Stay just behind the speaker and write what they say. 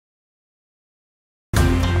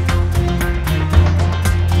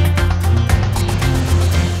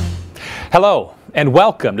Hello, and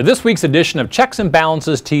welcome to this week's edition of Checks and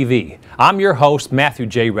Balances TV. I'm your host, Matthew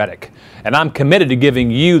J. Reddick, and I'm committed to giving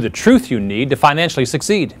you the truth you need to financially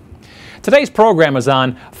succeed. Today's program is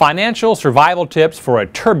on financial survival tips for a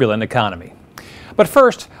turbulent economy. But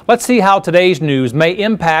first, let's see how today's news may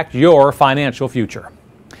impact your financial future.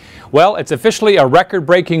 Well, it's officially a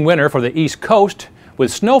record-breaking winter for the East Coast,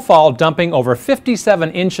 with snowfall dumping over 57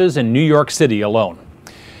 inches in New York City alone.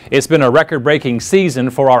 It's been a record-breaking season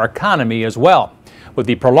for our economy as well, with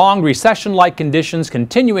the prolonged recession-like conditions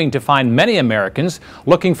continuing to find many Americans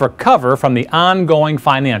looking for cover from the ongoing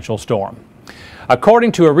financial storm.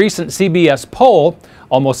 According to a recent CBS poll,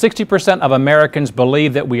 almost 60% of Americans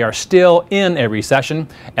believe that we are still in a recession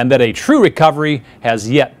and that a true recovery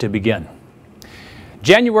has yet to begin.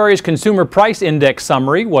 January's Consumer Price Index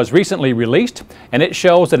summary was recently released, and it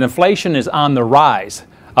shows that inflation is on the rise,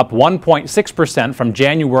 up 1.6% from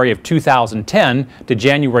January of 2010 to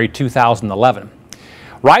January 2011.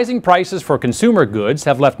 Rising prices for consumer goods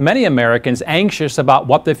have left many Americans anxious about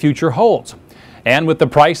what the future holds. And with the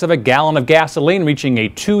price of a gallon of gasoline reaching a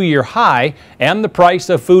 2-year high and the price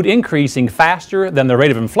of food increasing faster than the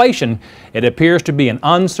rate of inflation, it appears to be an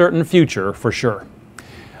uncertain future for sure.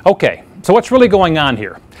 Okay, so what's really going on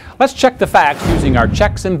here? Let's check the facts using our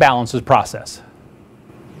checks and balances process.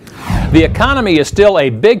 The economy is still a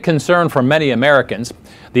big concern for many Americans.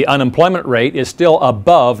 The unemployment rate is still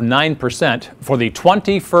above 9% for the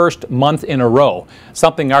 21st month in a row,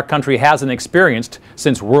 something our country hasn't experienced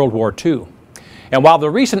since World War II. And while the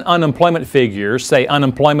recent unemployment figures say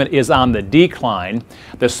unemployment is on the decline,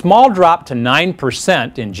 the small drop to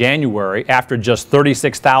 9% in January after just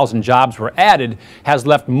 36,000 jobs were added has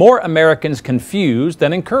left more Americans confused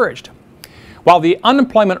than encouraged. While the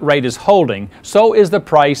unemployment rate is holding, so is the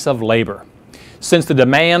price of labor. Since the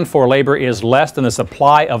demand for labor is less than the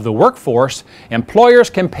supply of the workforce,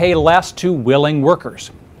 employers can pay less to willing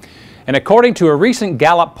workers. And according to a recent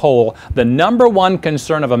Gallup poll, the #1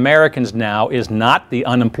 concern of Americans now is not the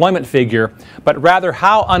unemployment figure, but rather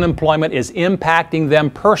how unemployment is impacting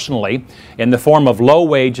them personally in the form of low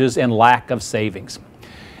wages and lack of savings.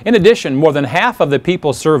 In addition, more than half of the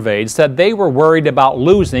people surveyed said they were worried about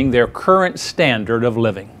losing their current standard of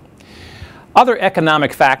living. Other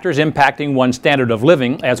economic factors impacting one's standard of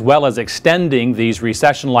living, as well as extending these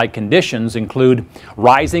recession-like conditions, include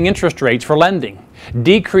rising interest rates for lending,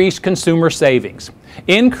 decreased consumer savings,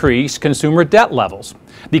 increased consumer debt levels,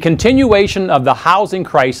 the continuation of the housing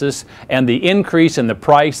crisis, and the increase in the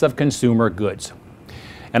price of consumer goods.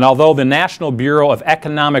 And although the National Bureau of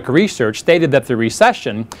Economic Research stated that the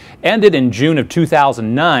recession ended in June of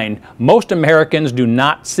 2009, most Americans do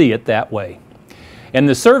not see it that way. In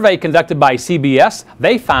the survey conducted by CBS,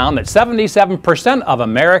 they found that 77% of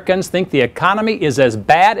Americans think the economy is as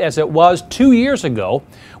bad as it was 2 years ago,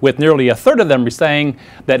 with nearly a third of them saying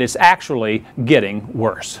that it's actually getting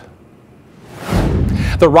worse.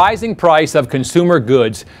 The rising price of consumer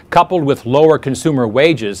goods, coupled with lower consumer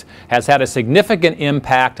wages, has had a significant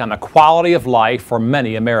impact on the quality of life for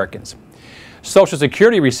many Americans. Social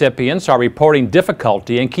Security recipients are reporting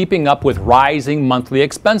difficulty in keeping up with rising monthly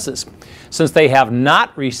expenses, since they have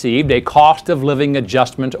not received a cost of living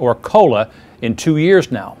adjustment or COLA in 2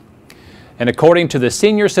 years now. And according to the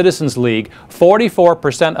Senior Citizens League,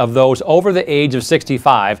 44% of those over the age of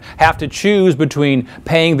 65 have to choose between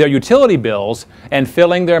paying their utility bills and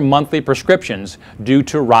filling their monthly prescriptions due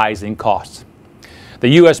to rising costs. The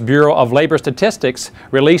U.S. Bureau of Labor Statistics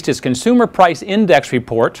released its Consumer Price Index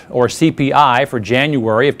report, or CPI, for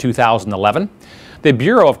January of 2011. The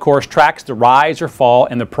Bureau, of course, tracks the rise or fall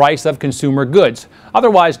in the price of consumer goods,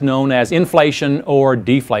 otherwise known as inflation or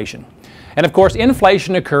deflation. And of course,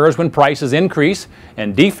 inflation occurs when prices increase,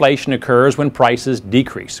 and deflation occurs when prices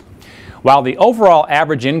decrease. While the overall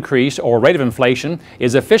average increase or rate of inflation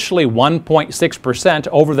is officially 1.6%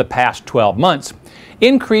 over the past 12 months,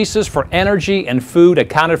 increases for energy and food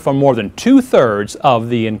accounted for more than 2/3 of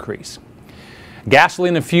the increase.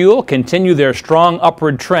 Gasoline and fuel continue their strong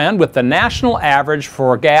upward trend, with the national average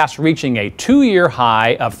for gas reaching a 2-year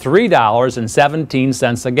high of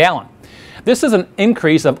 $3.17 a gallon. This is an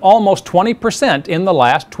increase of almost 20% in the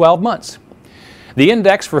last 12 months. The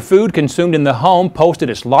index for food consumed in the home posted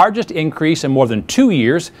its largest increase in more than 2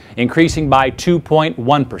 years, increasing by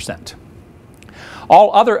 2.1%. All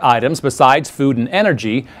other items besides food and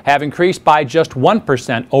energy have increased by just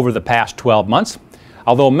 1% over the past 12 months,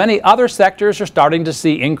 although many other sectors are starting to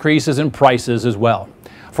see increases in prices as well.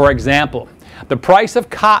 For example, the price of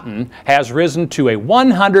cotton has risen to a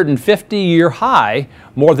 150-year high,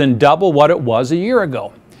 more than double what it was a year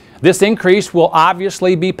ago. This increase will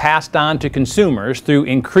obviously be passed on to consumers through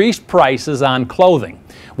increased prices on clothing,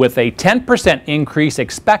 with a 10% increase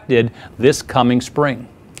expected this coming spring.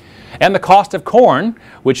 And the cost of corn,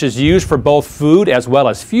 which is used for both food as well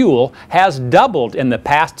as fuel, has doubled in the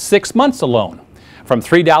past 6 months alone, from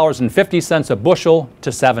 $3.50 a bushel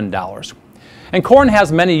to $7. And corn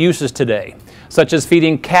has many uses today, such as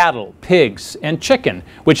feeding cattle, pigs, and chicken,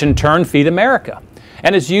 which in turn feed America,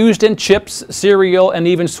 and is used in chips, cereal, and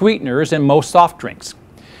even sweeteners in most soft drinks.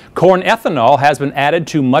 Corn ethanol has been added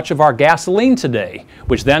to much of our gasoline today,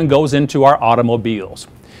 which then goes into our automobiles.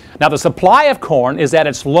 Now, the supply of corn is at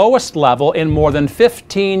its lowest level in more than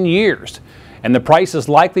 15 years, and the price is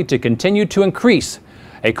likely to continue to increase,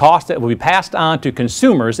 a cost that will be passed on to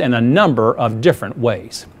consumers in a number of different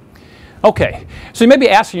ways. Okay, so you may be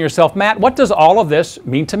asking yourself, Matt, what does all of this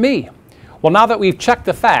mean to me? Well, now that we've checked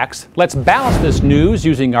the facts, let's balance this news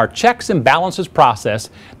using our checks and balances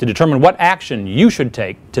process to determine what action you should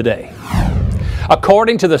take today.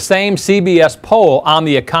 According to the same CBS poll on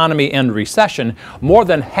the economy and recession, more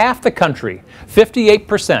than half the country,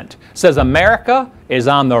 58%, says America is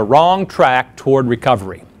on the wrong track toward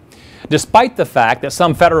recovery. Despite the fact that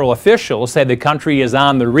some federal officials say the country is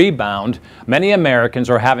on the rebound, many Americans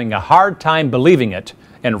are having a hard time believing it,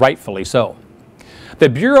 and rightfully so. The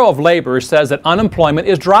Bureau of Labor says that unemployment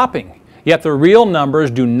is dropping, yet the real numbers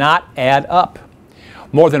do not add up.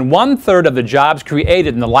 More than 1/3 of the jobs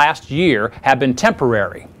created in the last year have been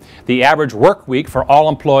temporary. The average work week for all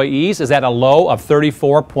employees is at a low of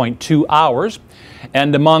 34.2 hours.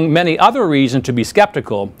 And among many other reasons to be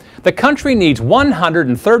skeptical, the country needs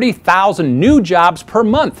 130,000 new jobs per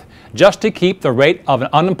month just to keep the rate of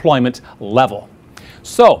unemployment level.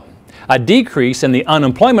 So, a decrease in the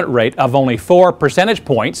unemployment rate of only 4 percentage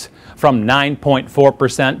points, from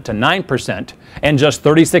 9.4% to 9%, and just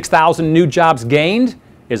 36,000 new jobs gained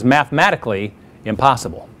is mathematically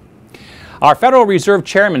impossible. Our Federal Reserve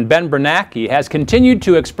Chairman Ben Bernanke has continued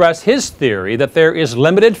to express his theory that there is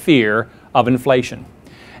limited fear of inflation.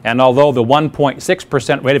 And although the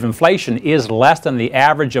 1.6% rate of inflation is less than the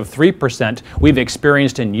average of 3% we've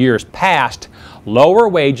experienced in years past, lower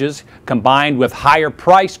wages combined with higher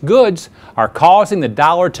priced goods are causing the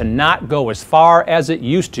dollar to not go as far as it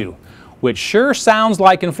used to, which sure sounds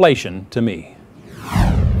like inflation to me.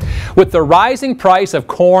 With the rising price of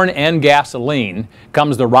corn and gasoline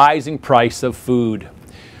comes the rising price of food.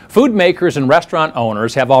 Food makers and restaurant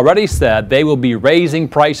owners have already said they will be raising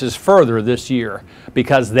prices further this year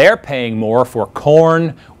because they're paying more for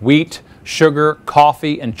corn, wheat, sugar,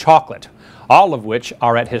 coffee, and chocolate, all of which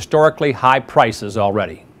are at historically high prices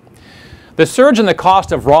already. The surge in the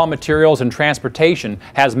cost of raw materials and transportation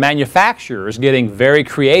has manufacturers getting very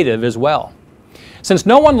creative as well. Since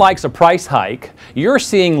no one likes a price hike, you're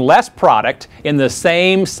seeing less product in the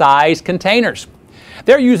same size containers.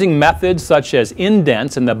 They're using methods such as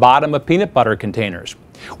indents in the bottom of peanut butter containers,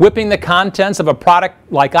 whipping the contents of a product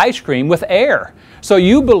like ice cream with air, so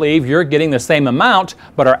you believe you're getting the same amount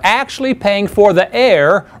but are actually paying for the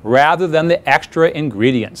air rather than the extra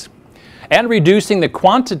ingredients. And reducing the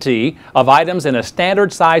quantity of items in a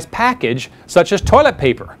standard size package such as toilet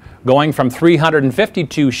paper, going from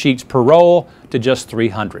 352 sheets per roll to just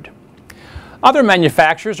 300. Other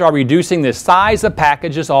manufacturers are reducing the size of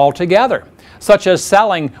packages altogether, such as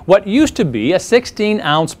selling what used to be a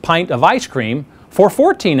 16-ounce pint of ice cream for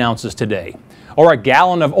 14 ounces today, or a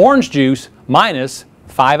gallon of orange juice minus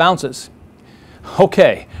 5 ounces.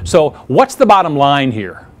 Okay, so what's the bottom line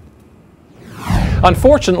here?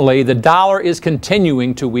 Unfortunately, the dollar is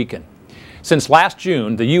continuing to weaken. Since last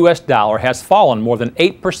June, the U.S. dollar has fallen more than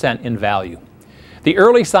 8% in value. The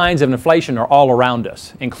early signs of inflation are all around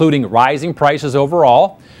us, including rising prices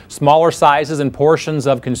overall, smaller sizes and portions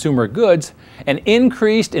of consumer goods, and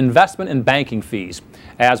increased investment in banking fees,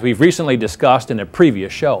 as we've recently discussed in a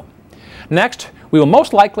previous show. Next, we will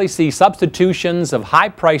most likely see substitutions of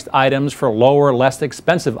high-priced items for lower, less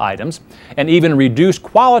expensive items, and even reduced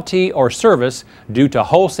quality or service due to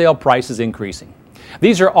wholesale prices increasing.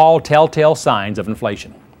 These are all telltale signs of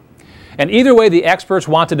inflation. And either way the experts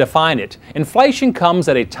want to define it, inflation comes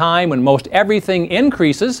at a time when most everything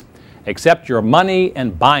increases except your money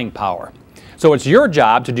and buying power. So it's your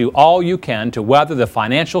job to do all you can to weather the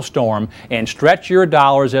financial storm and stretch your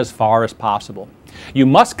dollars as far as possible. You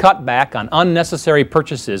must cut back on unnecessary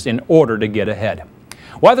purchases in order to get ahead.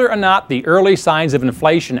 Whether or not the early signs of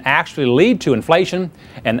inflation actually lead to inflation,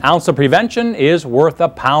 an ounce of prevention is worth a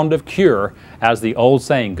pound of cure, as the old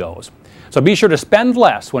saying goes. So be sure to spend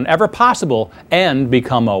less whenever possible and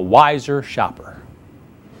become a wiser shopper.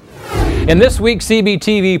 In this week's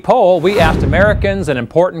CBTV poll, we asked Americans an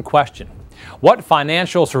important question. What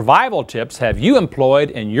financial survival tips have you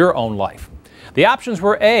employed in your own life? The options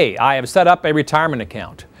were A, I have set up a retirement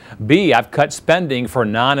account. B, I've cut spending for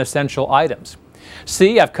non-essential items.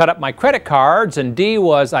 C, I've cut up my credit cards. And D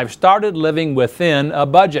was, I've started living within a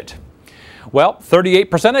budget. Well,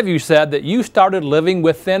 38% of you said that you started living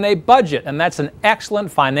within a budget, and that's an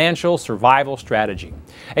excellent financial survival strategy.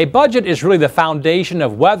 A budget is really the foundation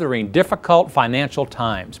of weathering difficult financial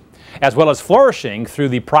times, as well as flourishing through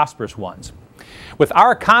the prosperous ones. With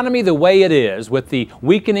our economy the way it is, with the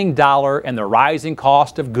weakening dollar and the rising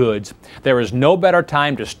cost of goods, there is no better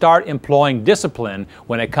time to start employing discipline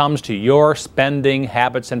when it comes to your spending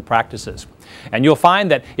habits and practices. And you'll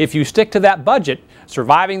find that if you stick to that budget,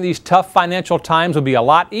 surviving these tough financial times will be a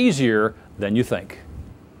lot easier than you think.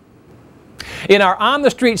 In our On the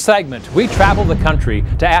Street segment, we travel the country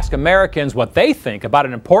to ask Americans what they think about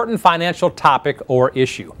an important financial topic or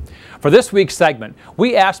issue. For this week's segment,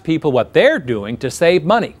 we asked people what they're doing to save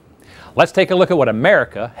money. Let's take a look at what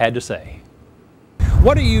America had to say.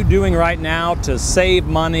 What are you doing right now to save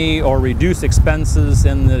money or reduce expenses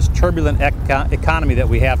in this turbulent economy that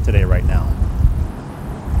we have today right now?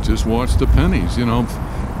 Just watch the pennies. You know,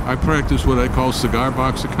 I practice what I call cigar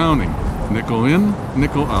box accounting. Nickel in,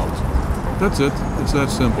 nickel out. That's it. It's that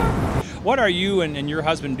simple. What are you and your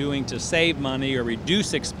husband doing to save money or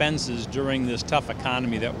reduce expenses during this tough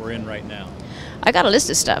economy that we're in right now? I got a list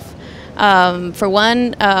of stuff. For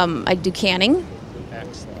one, I do canning.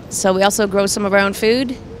 Excellent. So we also grow some of our own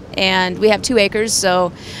food, and we have 2 acres,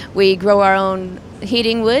 so we grow our own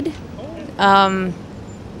heating wood.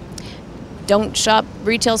 Don't shop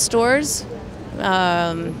retail stores.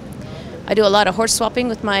 I do a lot of horse swapping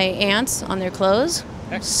with my aunts on their clothes.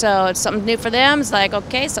 Excellent. So it's something new for them. It's like,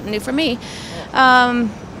 okay, something new for me. And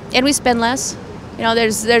we spend less. You know,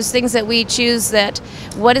 there's things that we choose that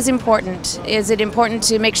what is important. Is it important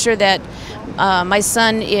to make sure that my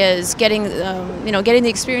son is getting the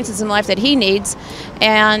experiences in life that he needs,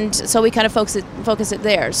 and so we kind of focus it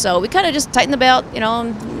there. So we kind of just tighten the belt. You know,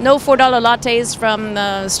 no $4 lattes from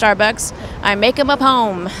Starbucks. I make them up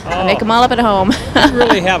home. I make them all up at home. You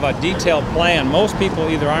really have a detailed plan. Most people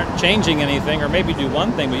either aren't changing anything or maybe do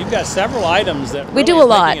one thing, but you've got several items that we really do a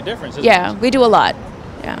lot. Making a difference. Yeah, we do a lot.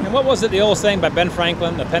 Yeah. And what was it, the old saying by Ben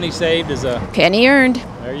Franklin, a penny saved is a penny earned.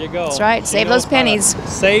 There you go. That's right. Save those pennies.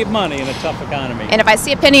 Save money in a tough economy. And if I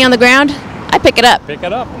see a penny on the ground, I pick it up. Pick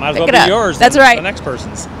it up. Might as well be yours. That's than right. The next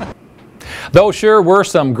person's. Those sure were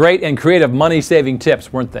some great and creative money-saving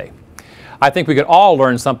tips, weren't they? I think we could all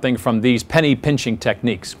learn something from these penny-pinching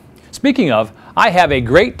techniques. Speaking of, I have a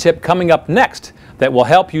great tip coming up next that will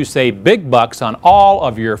help you save big bucks on all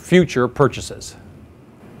of your future purchases.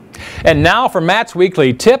 And now for Matt's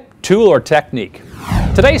weekly tip, tool, or technique.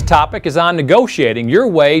 Today's topic is on negotiating your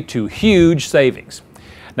way to huge savings.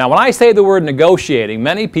 Now, when I say the word negotiating,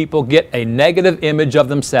 many people get a negative image of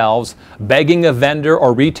themselves begging a vendor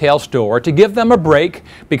or retail store to give them a break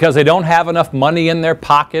because they don't have enough money in their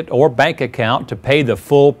pocket or bank account to pay the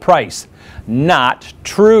full price. Not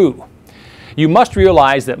true. You must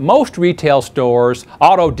realize that most retail stores,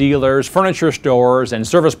 auto dealers, furniture stores, and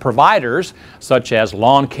service providers, such as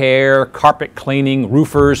lawn care, carpet cleaning,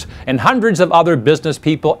 roofers, and hundreds of other business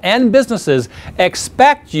people and businesses,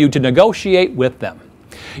 expect you to negotiate with them.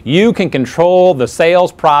 You can control the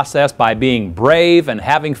sales process by being brave and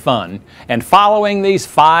having fun and following these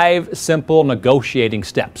 5 simple negotiating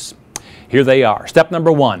steps. Here they are. Step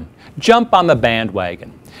number 1, jump on the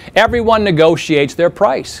bandwagon. Everyone negotiates their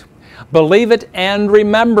price. Believe it and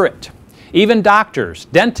remember it. Even doctors,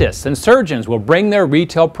 dentists, and surgeons will bring their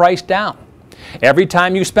retail price down. Every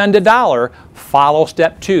time you spend $1, follow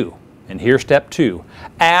step 2. And here's step 2.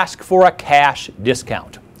 Ask for a cash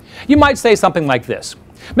discount. You might say something like this.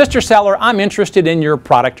 Mr. Seller, I'm interested in your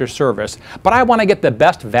product or service, but I want to get the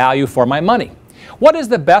best value for my money. What is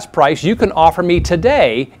the best price you can offer me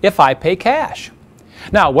today if I pay cash?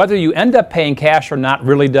 Now, whether you end up paying cash or not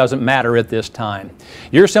really doesn't matter at this time.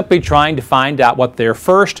 You're simply trying to find out what their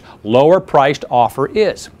first lower-priced offer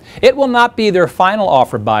is. It will not be their final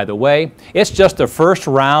offer, by the way. It's just the first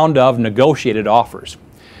round of negotiated offers.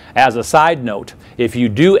 As a side note, if you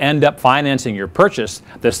do end up financing your purchase,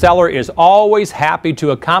 the seller is always happy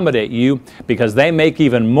to accommodate you because they make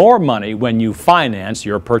even more money when you finance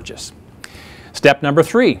your purchase. Step number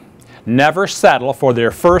 3, never settle for their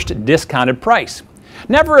first discounted price.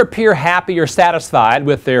 Never appear happy or satisfied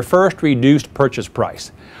with their first reduced purchase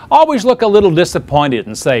price. Always look a little disappointed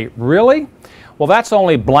and say, really? Well, that's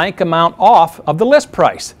only blank amount off of the list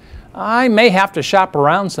price. I may have to shop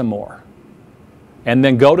around some more. And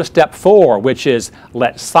then go to step 4, which is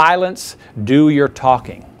let silence do your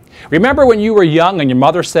talking. Remember when you were young and your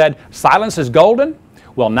mother said, "Silence is golden"?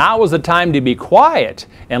 Well, now is the time to be quiet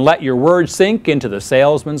and let your words sink into the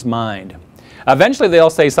salesman's mind. Eventually they'll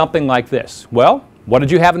say something like this: "Well, what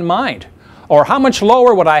did you have in mind?" Or, "How much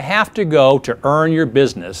lower would I have to go to earn your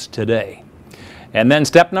business today?" And then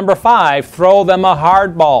step number 5, throw them a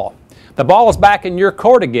hard ball. The ball is back in your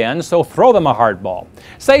court again, so throw them a hard ball.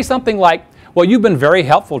 Say something like, "Well, you've been very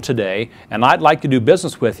helpful today, and I'd like to do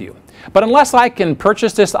business with you. But unless I can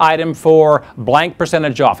purchase this item for blank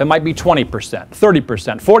percentage off, it might be 20%,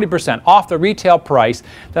 30%, 40% off the retail price,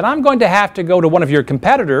 then I'm going to have to go to one of your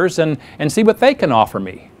competitors and see what they can offer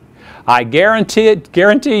me." I guarantee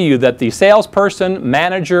you that the salesperson,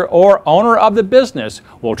 manager, or owner of the business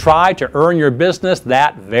will try to earn your business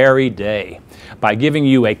that very day by giving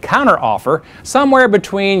you a counteroffer somewhere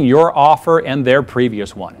between your offer and their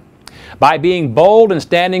previous one. By being bold and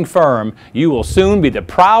standing firm, you will soon be the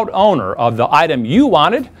proud owner of the item you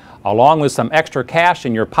wanted, along with some extra cash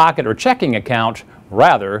in your pocket or checking account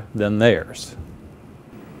rather than theirs.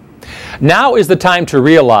 Now is the time to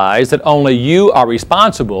realize that only you are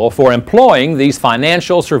responsible for employing these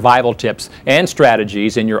financial survival tips and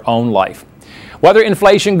strategies in your own life. Whether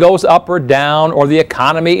inflation goes up or down, or the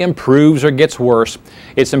economy improves or gets worse,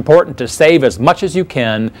 it's important to save as much as you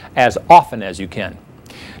can, as often as you can.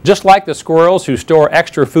 Just like the squirrels who store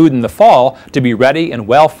extra food in the fall to be ready and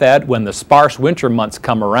well fed when the sparse winter months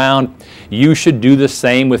come around, you should do the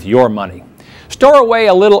same with your money. Store away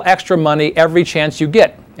a little extra money every chance you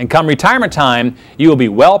get, and come retirement time, you will be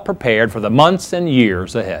well prepared for the months and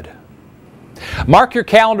years ahead. Mark your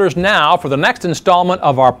calendars now for the next installment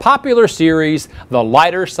of our popular series, The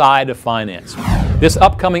Lighter Side of Finance. This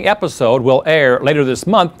upcoming episode will air later this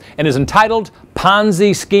month and is entitled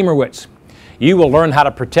Ponzi Schemerwitz. You will learn how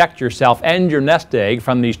to protect yourself and your nest egg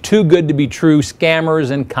from these too good to be true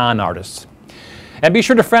scammers and con artists. And be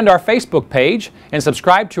sure to friend our Facebook page and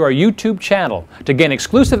subscribe to our YouTube channel to gain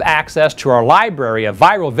exclusive access to our library of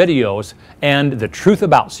viral videos and the Truth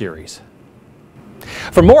About series.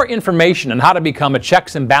 For more information on how to become a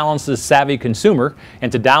checks and balances savvy consumer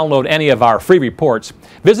and to download any of our free reports,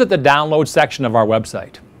 visit the download section of our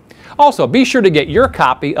website. Also, be sure to get your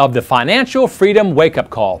copy of the Financial Freedom Wake-Up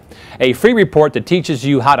Call, a free report that teaches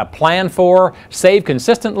you how to plan for, save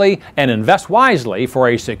consistently, and invest wisely for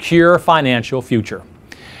a secure financial future.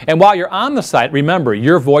 And while you're on the site, remember,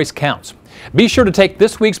 your voice counts. Be sure to take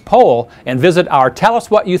this week's poll and visit our Tell Us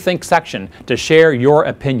What You Think section to share your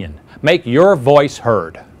opinion. Make your voice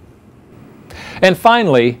heard. And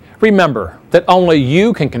finally, remember that only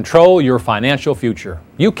you can control your financial future.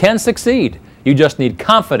 You can succeed. You just need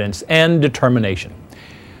confidence and determination.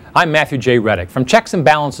 I'm Matthew J. Reddick from Checks and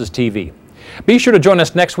Balances TV. Be sure to join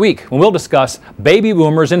us next week when we'll discuss baby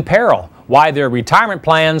boomers in peril, why their retirement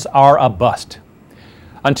plans are a bust.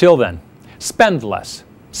 Until then, spend less,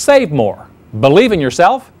 save more, believe in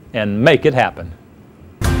yourself, and make it happen.